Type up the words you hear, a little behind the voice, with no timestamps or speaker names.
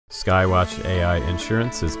Skywatch.Ai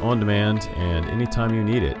insurance is on demand, and anytime you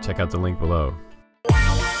need it, check out the link below.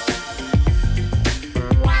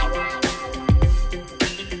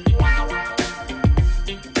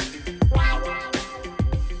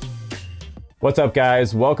 What's up,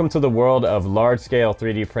 guys? Welcome to the world of large-scale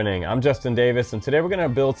 3D printing. I'm Justin Davis, and today we're going to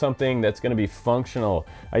build something that's going to be functional.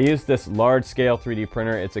 I use this large-scale 3D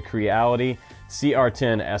printer. It's a Creality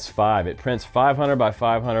CR-10 S5. It prints 500 by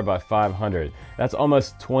 500 by 500. That's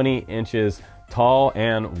almost 20 inches tall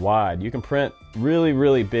and wide. You can print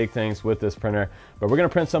really big things with this printer, but we're going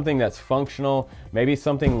to print something that's functional, maybe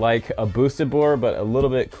something like a boosted board, but a little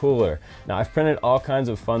bit cooler. Now, I've printed all kinds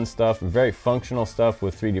of fun stuff and very functional stuff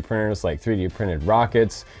with 3D printers, like 3D printed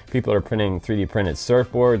rockets. People are printing 3D printed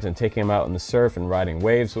surfboards and taking them out in the surf and riding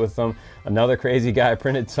waves with them. Another crazy guy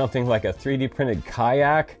printed something like a 3D printed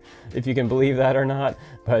kayak, if you can believe that or not,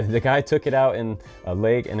 but the guy took it out in a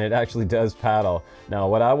lake and it actually does paddle. Now,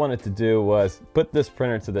 what I wanted to do was put this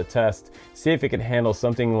printer to the test, see if it could handle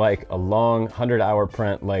something like a long 100-hour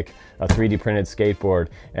print like a 3D printed skateboard.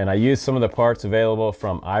 And I used some of the parts available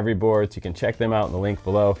from Ivory Boards. You can check them out in the link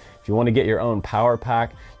below. If you want to get your own power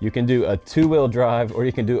pack, you can do a 2-wheel drive or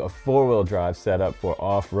you can do a 4-wheel drive setup for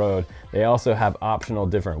off-road. They also have optional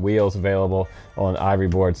different wheels available on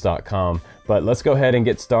ivoryboards.com. But let's go ahead and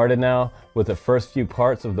get started now with the first few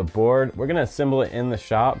parts of the board. We're going to assemble it in the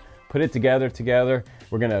shop, put it together.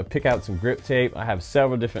 We're going to pick out some grip tape. I have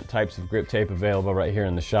several different types of grip tape available right here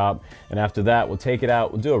in the shop. And after that, we'll take it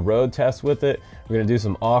out. We'll do a road test with it. We're going to do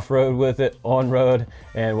some off-road with it, on-road,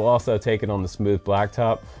 and we'll also take it on the smooth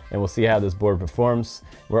blacktop, and we'll see how this board performs.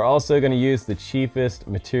 We're also going to use the cheapest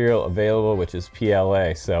material available, which is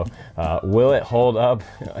PLA. So will it hold up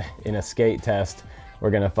in a skate test?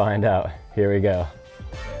 We're going to find out. Here we go.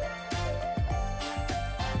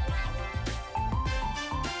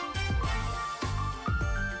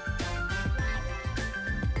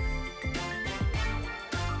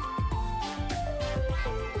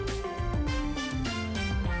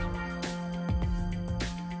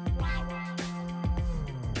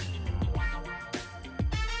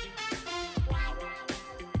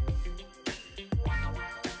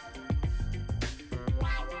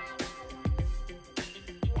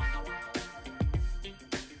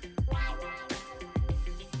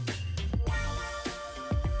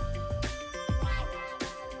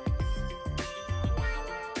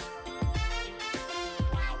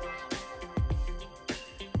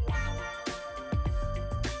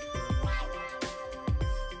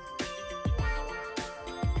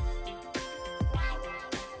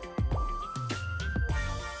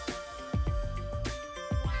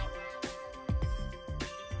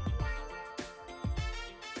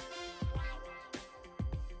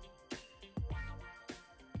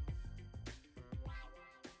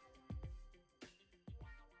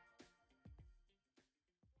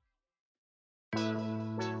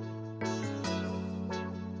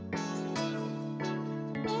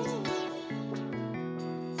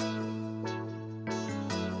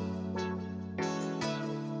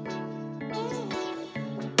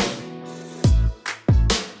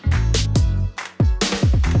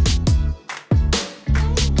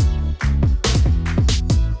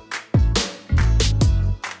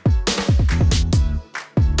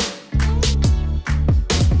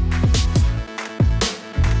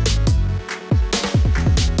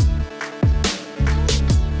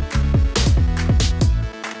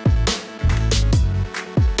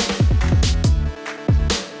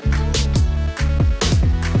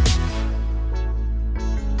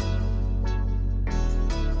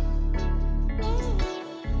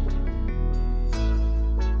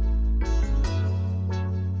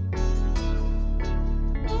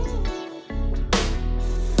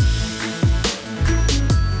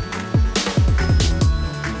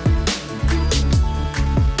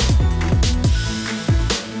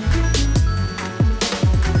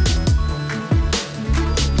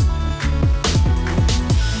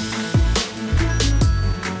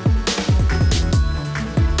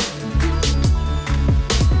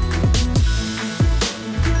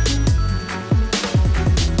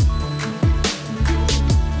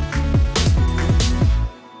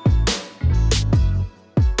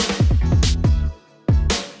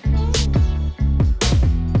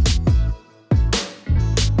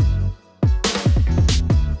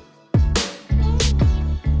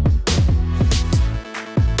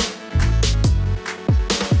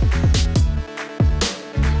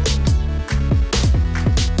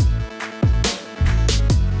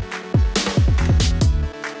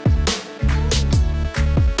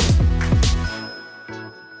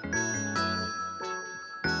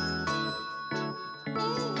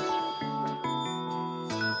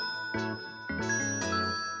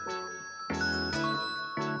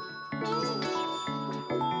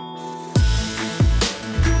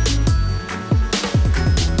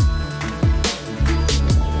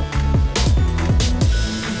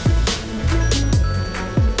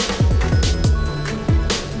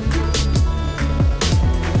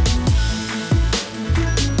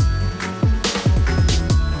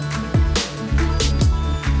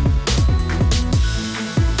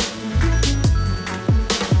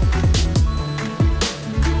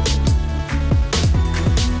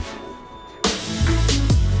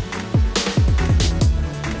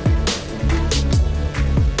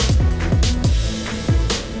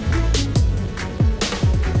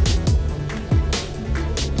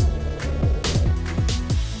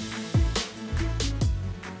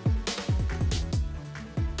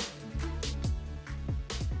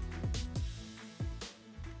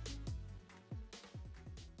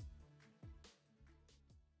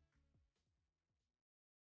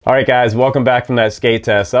 All right guys, welcome back from that skate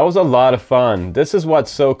test. That was a lot of fun. This is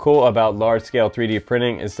what's so cool about large scale 3D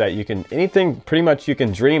printing is that you can, anything pretty much you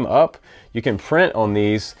can dream up, you can print on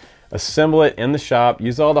these, assemble it in the shop,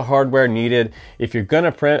 use all the hardware needed. If you're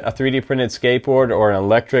gonna print a 3D printed skateboard or an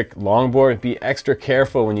electric longboard, be extra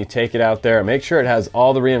careful when you take it out there. Make sure it has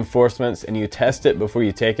all the reinforcements and you test it before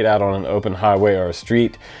you take it out on an open highway or a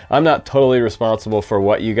street. I'm not totally responsible for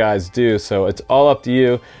what you guys do, so it's all up to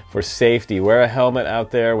you for safety. Wear a helmet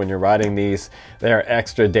out there when you're riding these. They are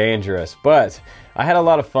extra dangerous, but I had a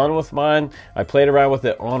lot of fun with mine. I played around with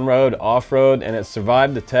it on-road, off-road, and it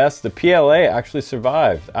survived the test. The PLA actually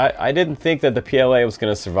survived. I didn't think that the PLA was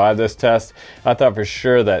going to survive this test. I thought for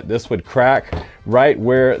sure that this would crack right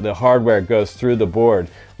where the hardware goes through the board.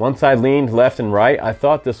 Once I leaned left and right, I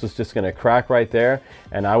thought this was just going to crack right there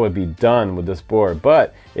and I would be done with this board.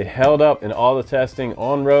 But it held up in all the testing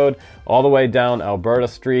on-road, all the way down Alberta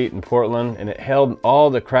Street in Portland, and it held all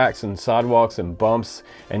the cracks and sidewalks and bumps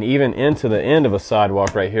and even into the end of a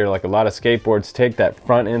sidewalk right here. Like a lot of skateboards take that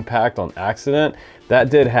front impact on accident. That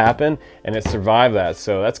did happen and it survived that,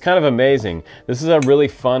 so that's kind of amazing. This is a really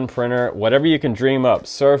fun printer. Whatever you can dream up,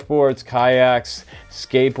 surfboards, kayaks,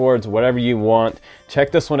 skateboards, whatever you want.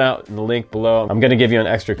 Check this one out in the link below. I'm gonna give you an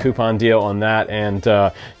extra coupon deal on that, and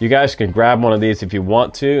you guys can grab one of these if you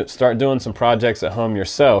want to. Start doing some projects at home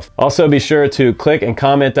yourself. Also be sure to click and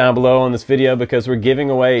comment down below on this video because we're giving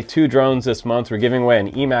away 2 drones this month. We're giving away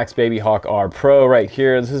an EMAX Baby Hawk R Pro right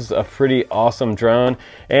here. This is a pretty awesome drone,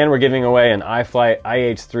 and we're giving away an iFlight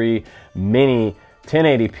IH3 Mini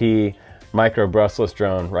 1080p micro brushless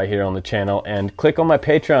drone right here on the channel. And click on my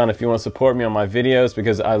Patreon if you want to support me on my videos,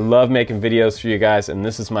 because I love making videos for you guys and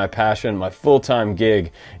this is my passion. My full-time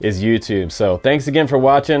gig is YouTube. So thanks again for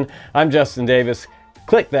watching. I'm Justin Davis.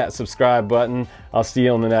 Click that subscribe button. I'll see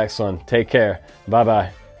you on the next one. Take care. Bye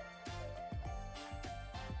bye.